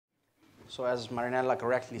So as Marinella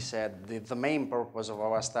correctly said, the main purpose of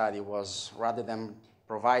our study was, rather than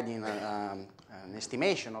providing an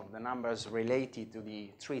estimation of the numbers related to the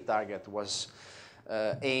three target, was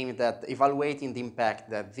aimed at evaluating the impact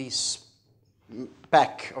that this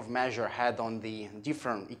pack of measure had on the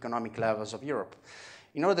different economic levels of Europe.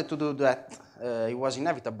 In order to do that, it was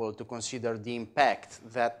inevitable to consider the impact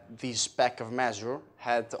that this pack of measure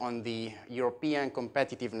had on the European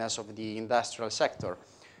competitiveness of the industrial sector.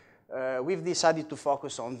 We've decided to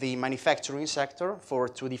focus on the manufacturing sector for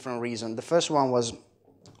two different reasons. The first one was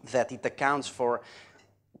that it accounts for,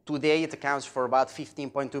 today it accounts for about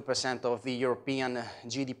 15.2% of the European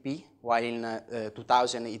GDP, while in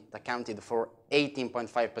 2000 it accounted for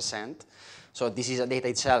 18.5%. So this is a data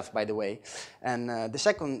itself, by the way. And the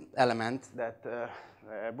second element that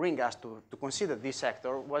brings us to consider this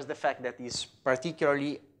sector was the fact that it's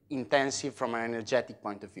particularly intensive from an energetic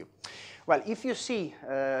point of view. Well, if you see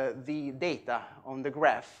the data on the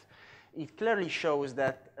graph, it clearly shows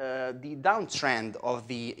that the downtrend of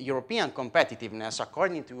the European competitiveness,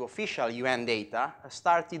 according to official UN data,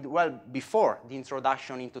 started well before the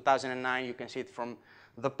introduction in 2009. You can see it from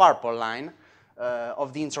the purple line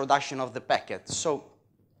of the introduction of the packet. So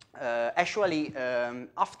actually,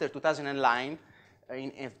 after 2009,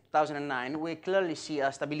 in 2009, we clearly see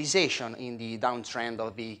a stabilization in the downtrend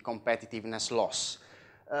of the competitiveness loss.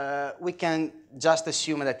 We can just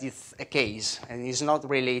assume that it's a case and is not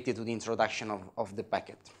related to the introduction of the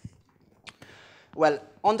packet. Well,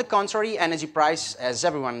 on the contrary, energy price, as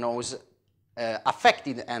everyone knows,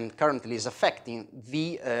 affected and currently is affecting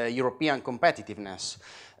the European competitiveness.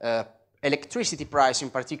 Electricity price,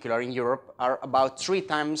 in particular in Europe, are about 3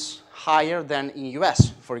 times higher than in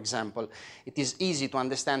US, for example. It is easy to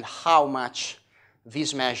understand how much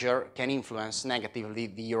this measure can influence negatively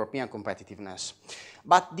the European competitiveness.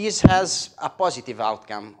 But this has a positive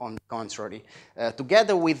outcome, on the contrary.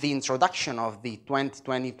 Together with the introduction of the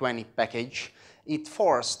 2020 package, it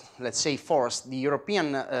forced, let's say forced, the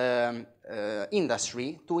European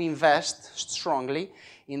industry to invest strongly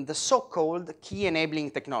in the so-called key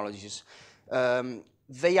enabling technologies.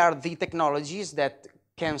 They are the technologies that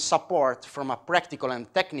can support, from a practical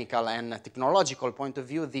and technical and technological point of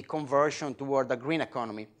view, the conversion toward a green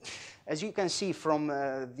economy. As you can see from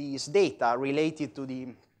these data related to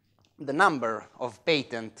the number of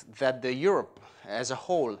patents that the Europe as a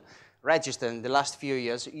whole registered in the last few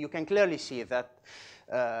years, you can clearly see that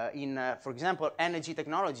for example, energy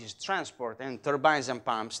technologies, transport, and turbines and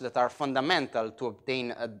pumps that are fundamental to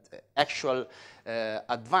obtain actual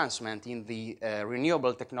advancement in the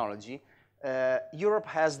renewable technology, Europe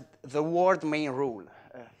has the world main rule.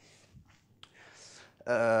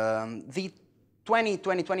 The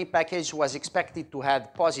 2020 package was expected to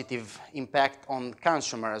have positive impact on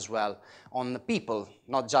consumer as well, on people,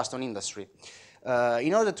 not just on industry.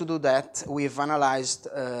 In order to do that, we've analyzed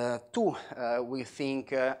two, we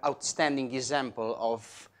think, outstanding examples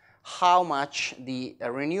of how much the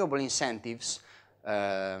renewable incentives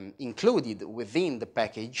included within the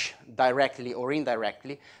package, directly or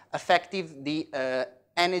indirectly, affected the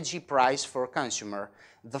energy price for consumer,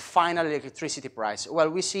 the final electricity price. Well,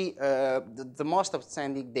 we see the most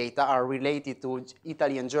outstanding data are related to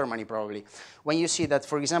Italy and Germany, probably. When you see that,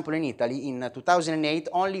 for example, in Italy, in 2008,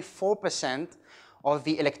 only 4% of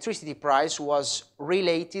the electricity price was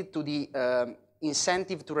related to the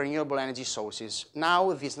incentive to renewable energy sources.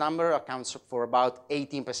 Now, this number accounts for about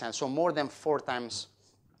 18%, so more than 4 times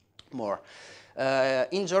more.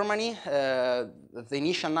 In Germany, the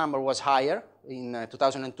initial number was higher. In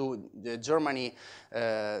 2002,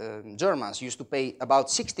 Germans used to pay about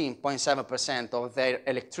 16.7% of their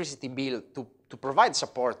electricity bill to provide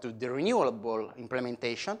support to the renewable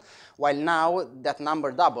implementation, while now that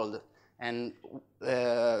number doubled, and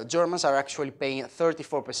Germans are actually paying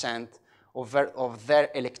 34% of their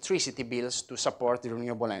electricity bills to support the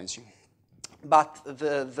renewable energy. But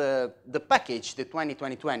the package, the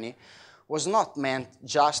 2020, was not meant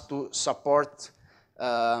just to support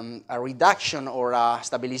a reduction or a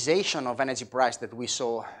stabilization of energy price that we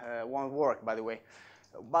saw won't work, by the way,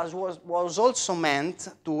 but was also meant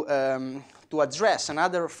to address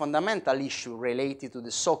another fundamental issue related to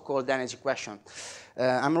the so-called energy question.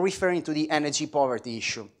 I'm referring to the energy poverty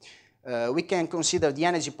issue. We can consider the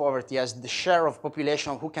energy poverty as the share of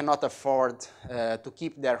population who cannot afford to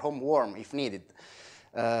keep their home warm if needed.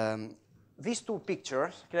 These two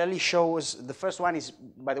pictures clearly shows, the first one is,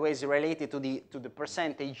 by the way, is related to the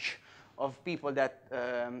percentage of people that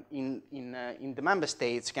in the member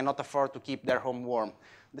states cannot afford to keep their home warm.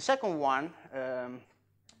 The second one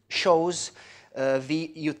shows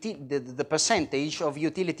the percentage of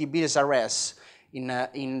utility bills arrests in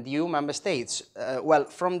the EU member states. Well,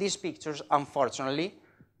 from these pictures, unfortunately,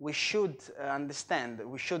 we should understand,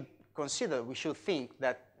 we should consider, we should think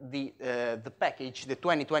that the package, the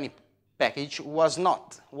 2020 package,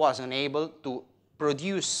 wasn't able to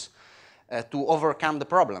produce, to overcome the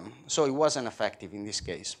problem. So it wasn't effective in this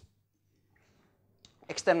case.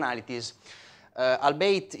 Externalities.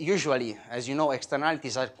 Albeit usually, as you know,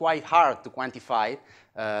 externalities are quite hard to quantify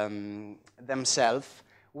themselves.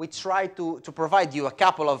 We try to provide you a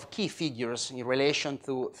couple of key figures in relation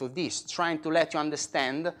to this, trying to let you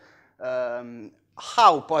understand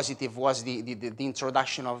how positive was the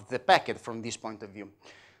introduction of the packet from this point of view.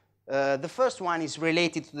 The first one is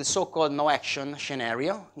related to the so-called no action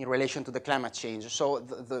scenario in relation to the climate change. So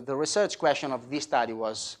the research question of this study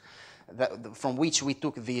was, from which we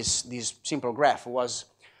took this simple graph, was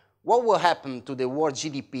what will happen to the world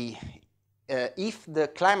GDP if the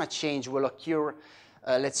climate change will occur,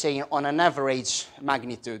 let's say, on an average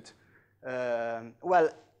magnitude. Well,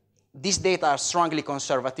 these data are strongly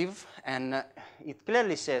conservative, and it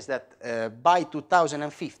clearly says that by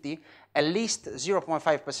 2050, at least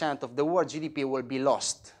 0.5% of the world GDP will be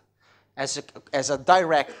lost as a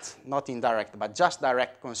direct, not indirect, but just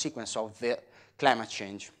direct consequence of the climate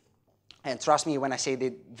change. And trust me when I say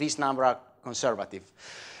that these numbers are conservative.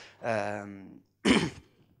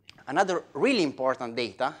 Another really important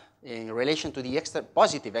data in relation to the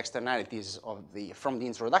positive externalities from the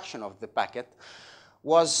introduction of the packet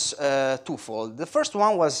was twofold. The first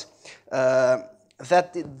one was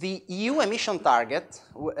that the EU emission target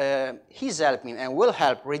is helping and will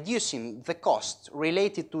help reducing the cost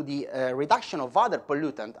related to the reduction of other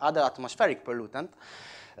pollutant, other atmospheric pollutant,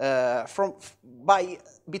 by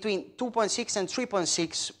between 2.6 and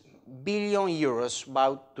 3.6 billion euros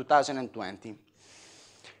by 2020.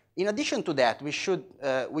 In addition to that, we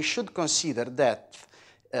should consider that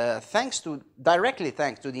directly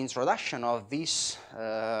thanks to the introduction of this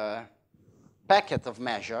packet of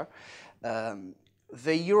measures,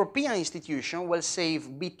 the European institution will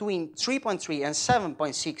save between 3.3 and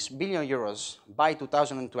 7.6 billion euros by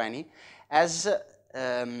 2020 as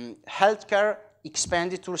healthcare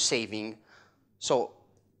expenditure saving. So,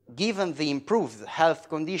 given the improved health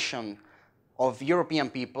condition of European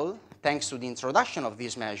people, thanks to the introduction of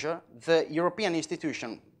this measure, the European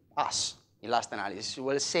institution, us, in last analysis,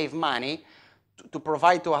 will save money to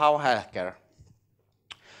provide to our healthcare.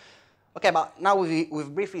 Okay, but now we've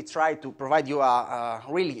briefly tried to provide you a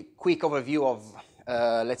really quick overview of,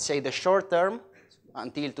 let's say, the short term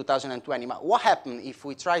until 2020. But what happens if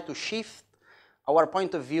we try to shift our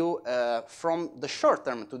point of view from the short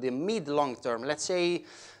term to the mid-long term? Let's say,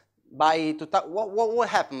 what will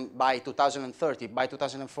happen by 2030, by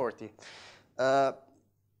 2040?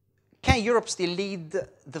 Can Europe still lead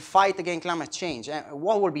the fight against climate change?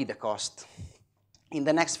 What will be the cost? In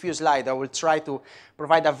the next few slides, I will try to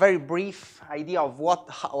provide a very brief idea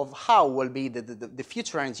of how will be the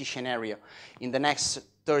future energy scenario in the next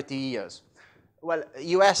 30 years. Well,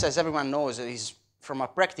 US, as everyone knows, is from a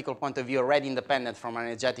practical point of view already independent from an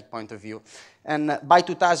energetic point of view. And by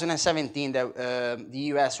 2017, the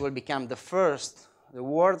US will become the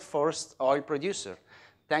world's first oil producer,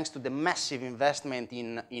 thanks to the massive investment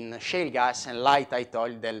in shale gas and light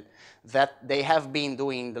oil that they have been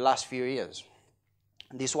doing the last few years.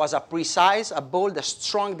 This was a precise, a bold, a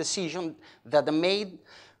strong decision that they made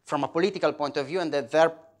from a political point of view and that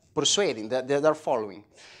they're persuading, that they're following.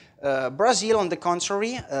 Brazil, on the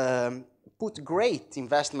contrary, put great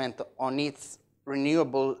investment on its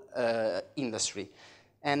renewable industry.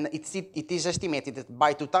 And it is estimated that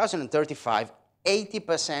by 2035,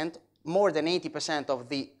 80%, more than 80% of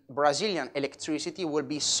the Brazilian electricity will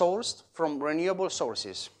be sourced from renewable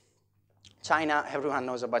sources. China, everyone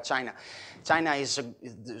knows about China. China is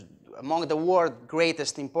among the world's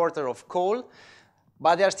greatest importer of coal,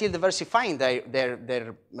 but they are still diversifying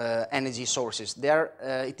their energy sources.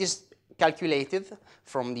 It is calculated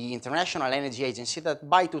from the International Energy Agency that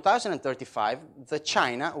by 2035,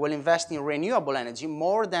 China will invest in renewable energy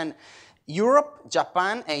more than Europe,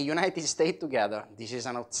 Japan, and United States together. This is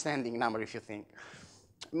an outstanding number if you think.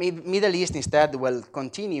 Middle East instead will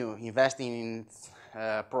continue investing in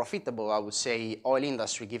profitable, I would say, oil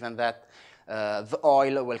industry, given that the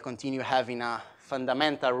oil will continue having a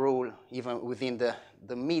fundamental role even within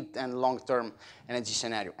the mid and long-term energy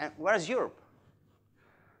scenario. And where's Europe?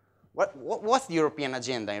 What's the European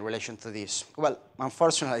agenda in relation to this? Well,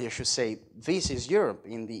 unfortunately, I should say this is Europe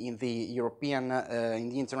in the European, in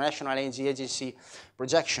the International Energy Agency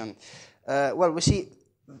projection. Well, we see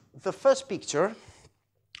the first picture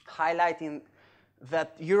highlighting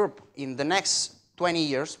that Europe in the next 20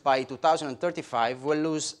 years, by 2035, will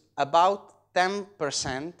lose about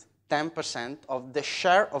 10% of the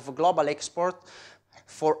share of global export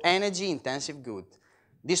for energy-intensive goods.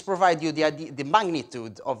 This provides you the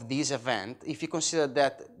magnitude of this event if you consider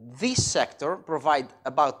that this sector provides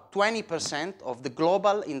about 20% of the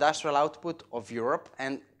global industrial output of Europe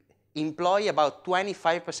and employ about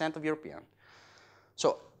 25% of Europeans.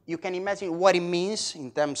 So you can imagine what it means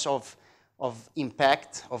in terms of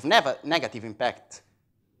impact, of negative impact,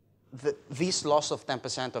 this loss of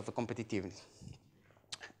 10% of the competitiveness.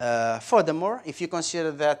 Furthermore, if you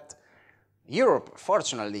consider that Europe,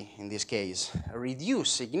 fortunately in this case,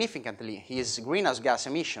 reduced significantly its greenhouse gas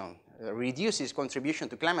emission, reduced its contribution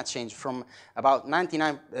to climate change from about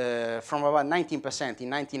 19% in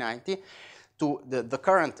 1990 to the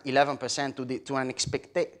current 11% to an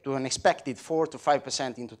expected 4 to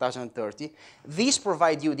 5% in 2030. This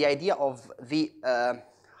provides you the idea of the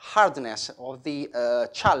hardness of the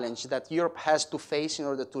challenge that Europe has to face in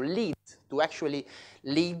order to actually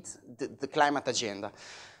lead the climate agenda.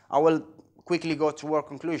 I will quickly go to our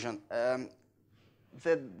conclusion.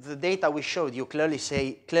 The data we showed you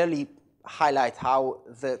clearly highlight how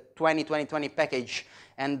the 2020 package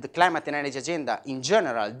and the climate and energy agenda in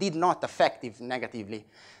general did not affect negatively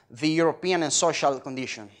the European and social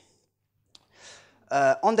condition.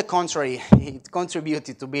 On the contrary, it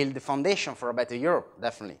contributed to build the foundation for a better Europe,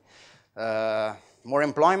 definitely. More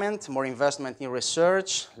employment, more investment in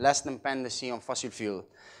research, less dependency on fossil fuel,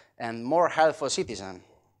 and more health for citizens.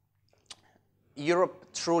 Europe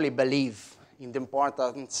truly believed in the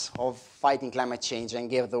importance of fighting climate change and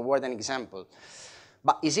gave the world an example.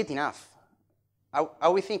 But is it enough?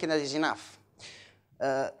 Are we thinking that is enough?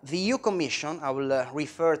 The EU Commission, I will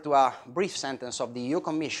refer to a brief sentence of the EU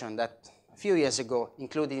Commission that a few years ago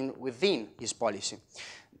included within its policy.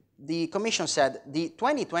 The Commission said the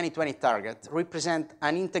 2020 target represents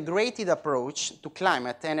an integrated approach to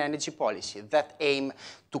climate and energy policy that aim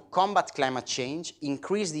to combat climate change,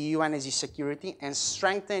 increase the EU energy security, and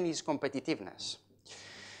strengthen its competitiveness.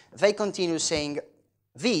 They continue saying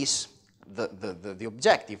these, the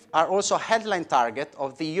objective, are also headline target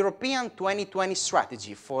of the European 2020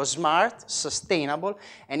 strategy for smart, sustainable,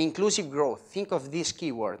 and inclusive growth. Think of this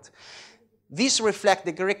keyword. This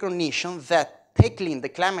reflects the recognition that tackling the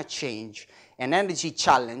climate change and energy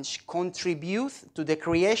challenge contributes to the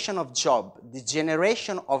creation of jobs, the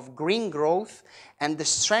generation of green growth, and the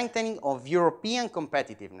strengthening of European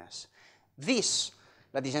competitiveness. This,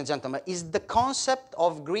 ladies and gentlemen, is the concept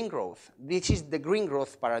of green growth. This is the green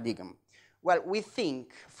growth paradigm. Well, we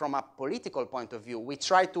think from a political point of view, we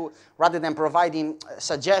try to, rather than providing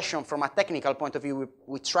suggestions from a technical point of view,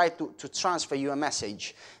 we try to transfer you a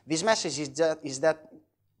message. This message is that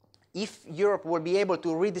if Europe will be able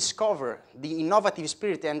to rediscover the innovative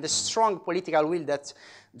spirit and the strong political will that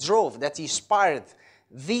drove, that inspired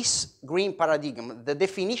this green paradigm, the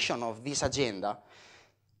definition of this agenda,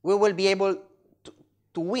 we will be able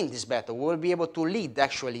to win this battle. We will be able to lead,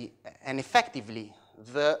 actually, and effectively,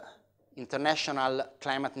 the international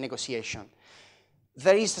climate negotiation.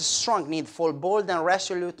 There is a strong need for bold and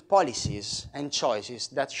resolute policies and choices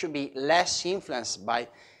that should be less influenced by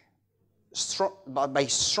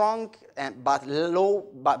strong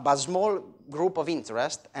but small group of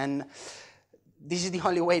interest, and this is the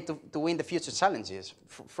only way to win the future challenges.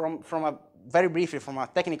 Very briefly, from a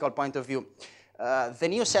technical point of view, the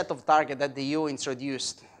new set of targets that the EU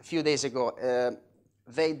introduced a few days ago,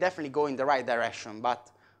 they definitely go in the right direction, but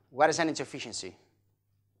what is energy efficiency?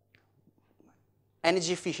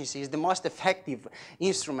 Energy efficiency is the most effective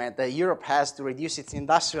instrument that Europe has to reduce its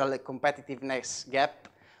industrial competitiveness gap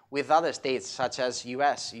with other states such as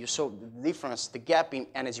US. You saw the difference, the gap in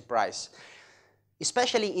energy price.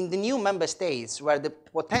 Especially in the new member states where the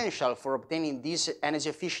potential for obtaining this energy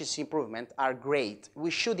efficiency improvement are great.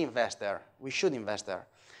 We should invest there. We should invest there.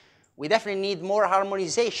 We definitely need more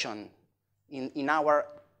harmonization in our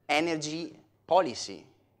energy policy.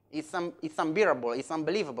 It's unbearable, it's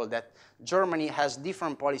unbelievable that Germany has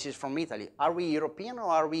different policies from Italy. Are we European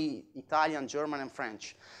or are we Italian, German, and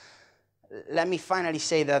French? Let me finally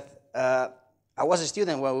say that I was a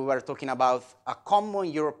student when we were talking about a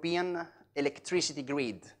common European electricity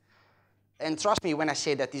grid. And trust me when I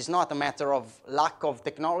say that it's not a matter of lack of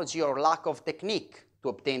technology or lack of technique to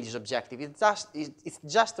obtain this objective. It's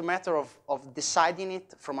just a matter of deciding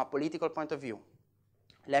it from a political point of view.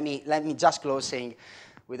 Let me just close saying,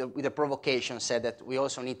 with a provocation, said that we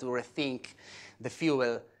also need to rethink the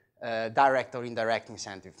fuel direct or indirect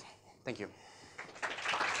incentive. Thank you.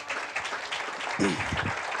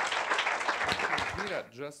 Mira,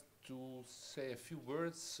 just to say a few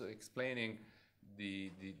words explaining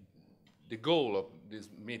the goal of this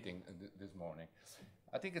meeting this morning.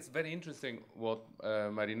 I think it's very interesting what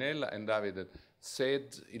Marinella and Davide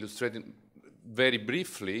said, illustrating very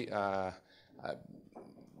briefly.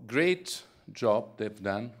 Great job they've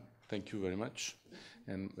done. Thank you very much,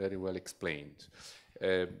 and very well explained.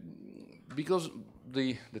 Because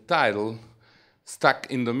the title,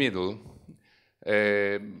 Stuck in the Middle,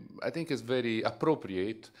 I think is very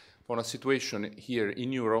appropriate for a situation here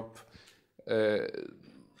in Europe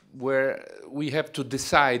where we have to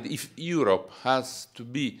decide if Europe has to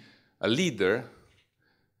be a leader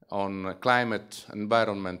on climate,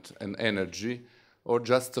 environment, and energy, or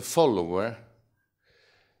just a follower,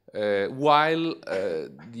 while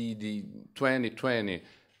the 2020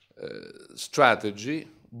 strategy,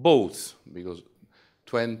 both, because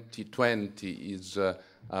 2020 is a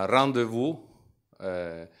rendezvous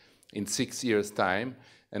in 6 years' time,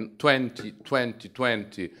 and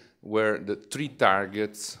 2020 were the 3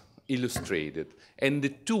 targets illustrated. And the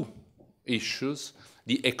 2 issues,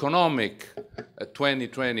 the economic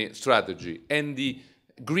 2020 strategy and the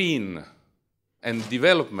green and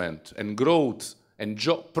development and growth and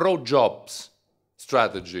pro-jobs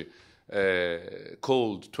strategy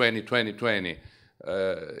called 2020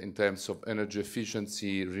 in terms of energy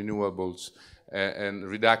efficiency, renewables, and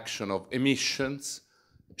reduction of emissions,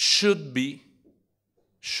 should be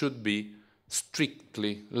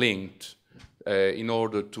strictly linked in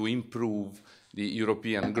order to improve the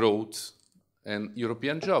European growth and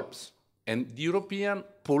European jobs. And the European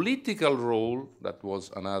political role, that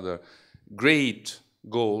was another great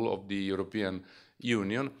goal of the European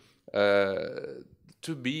Union,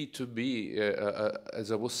 to be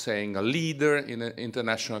as I was saying, a leader in an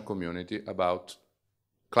international community about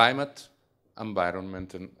climate,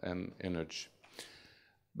 environment, and energy.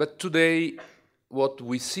 But today, what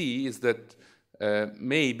we see is that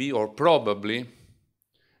maybe or probably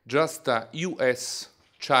just a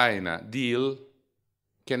US-China deal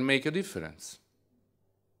can make a difference.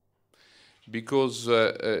 Because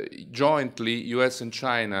jointly, US and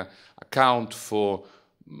China account for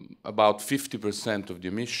about 50% of the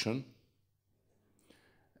emission.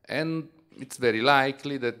 And it's very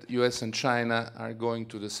likely that US and China are going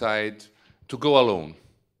to decide to go alone,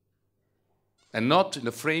 and not in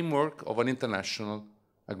the framework of an international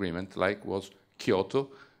agreement like was Kyoto,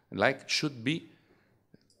 and like should be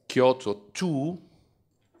Kyoto II,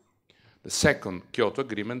 the second Kyoto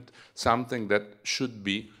Agreement, something that should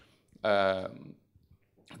be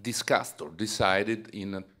discussed or decided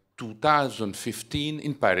in 2015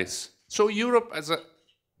 in Paris. So Europe has a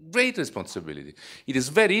great responsibility. It is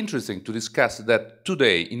very interesting to discuss that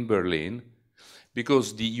today in Berlin,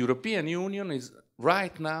 because the European Union is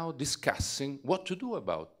right now discussing what to do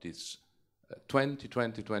about this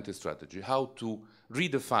 2020 strategy, how to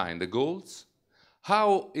redefine the goals,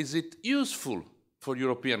 how is it useful for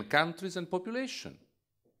European countries and population,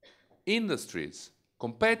 industries,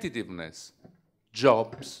 competitiveness,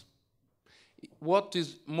 jobs, what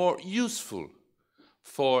is more useful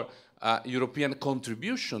for a European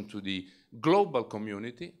contribution to the global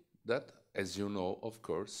community that, as you know, of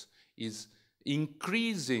course, is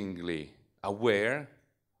increasingly aware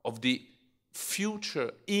of the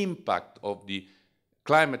future impact of the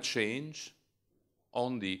climate change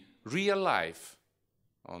on the real life,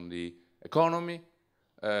 on the economy,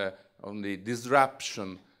 on the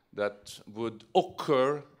disruption that would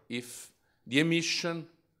occur if the emission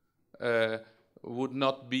would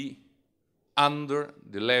not be under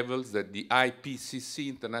the levels that the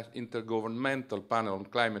IPCC, Intergovernmental Panel on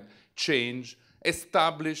Climate Change,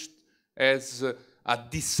 established as a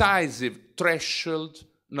decisive threshold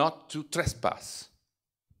not to trespass,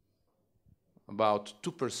 about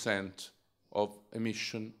 2% of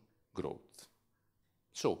emission growth.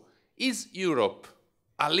 So, is Europe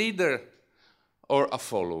a leader or a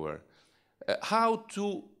follower? How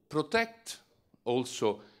to protect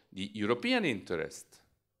also the European interest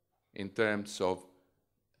in terms of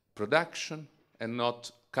production and not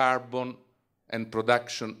carbon and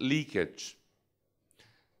production leakage?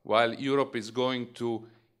 While Europe is going to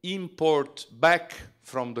import back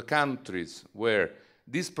from the countries where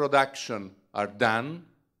this production are done,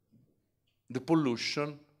 the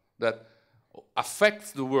pollution that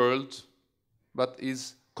affects the world but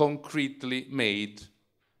is concretely made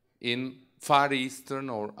in Far Eastern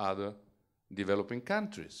or other developing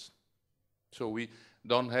countries. So we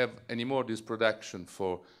don't have anymore this production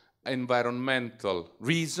for environmental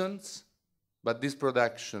reasons, but this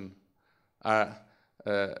production are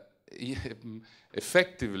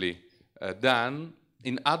effectively done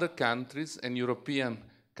in other countries, and European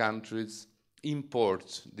countries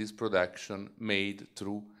import this production made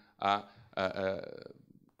through a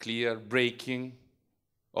clear breaking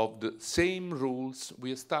of the same rules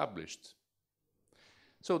we established.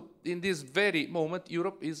 So in this very moment,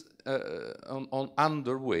 Europe is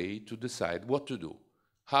underway to decide what to do,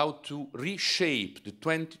 how to reshape the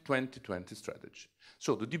 2020 strategy.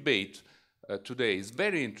 So the debate today is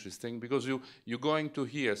very interesting because you're going to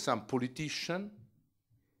hear some politicians,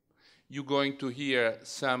 you're going to hear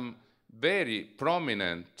some very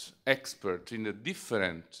prominent experts in the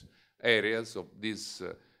different areas of this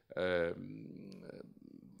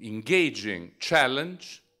engaging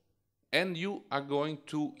challenge, and you are going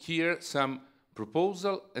to hear some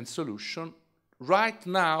proposal and solution right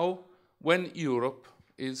now when Europe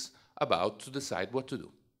is about to decide what to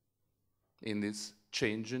do in this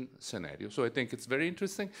changing scenario. So I think it's very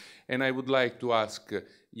interesting, and I would like to ask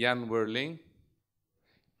Jan Werling,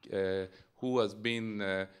 who has been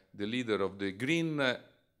the leader of the Green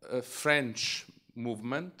French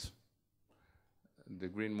movement, the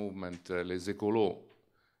Green Movement Les Écolos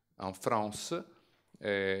en France,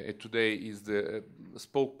 today is the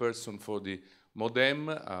spokesperson for the Modem,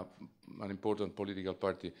 an important political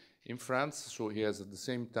party in France. So he has at the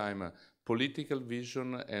same time a political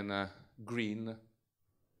vision and a green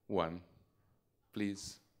one.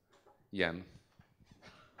 Please, Jan.